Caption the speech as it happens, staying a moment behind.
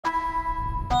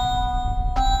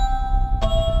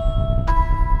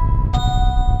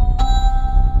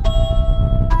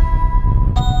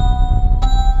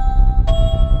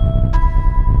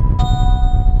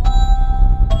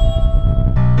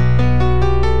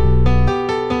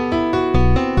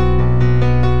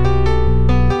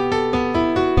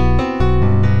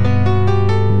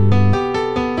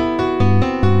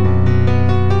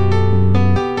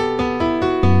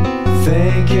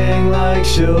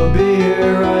she'll be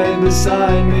here right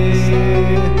beside me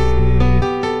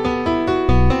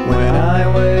when I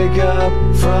wake up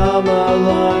from a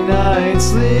long night's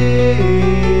sleep.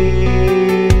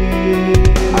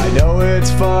 I know it's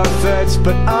far-fetched,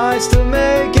 but I still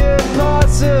make it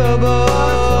possible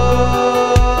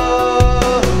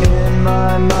in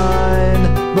my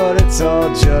mind, but it's all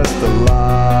just a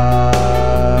lie.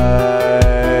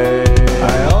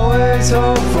 I always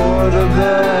hope for the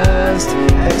best,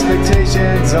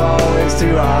 expectations always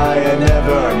too high and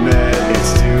never met.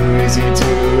 It's too easy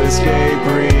to escape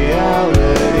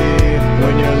reality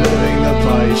when you're living the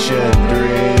Piscean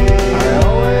dream. I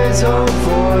always hope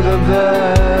for the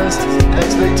best,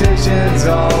 expectations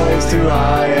always too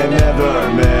high and never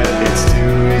met. It's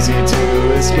too easy to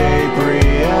escape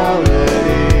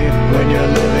reality when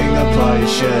you're living the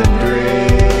Piscean dream.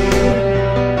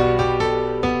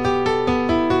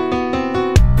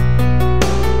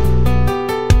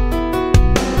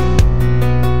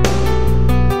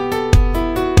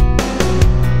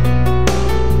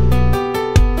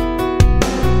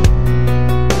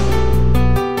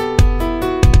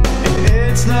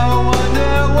 It's no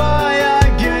wonder why I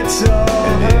get so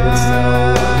hurt.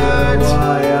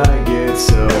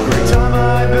 Every time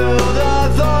I build a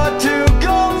thought to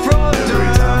go from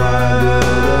dirt,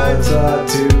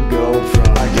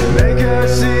 I can make her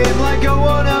seem like a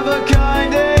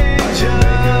one-of-a-kind angel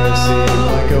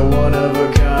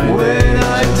when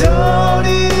I don't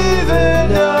even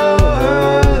know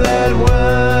her that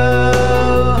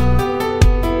well.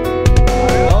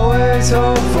 I always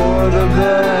hope for the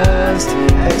best,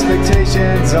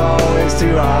 expectations always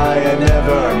too high and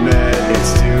never met.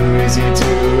 It's too easy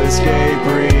to escape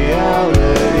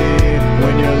reality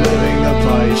when you're living the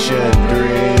Piscean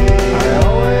dream. I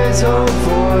always hope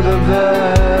for the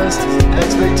best,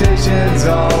 expectations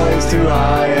always too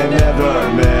high and never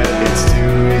met. It's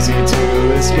too easy to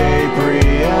escape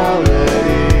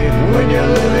reality when you're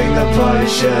living the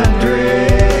Piscean dream.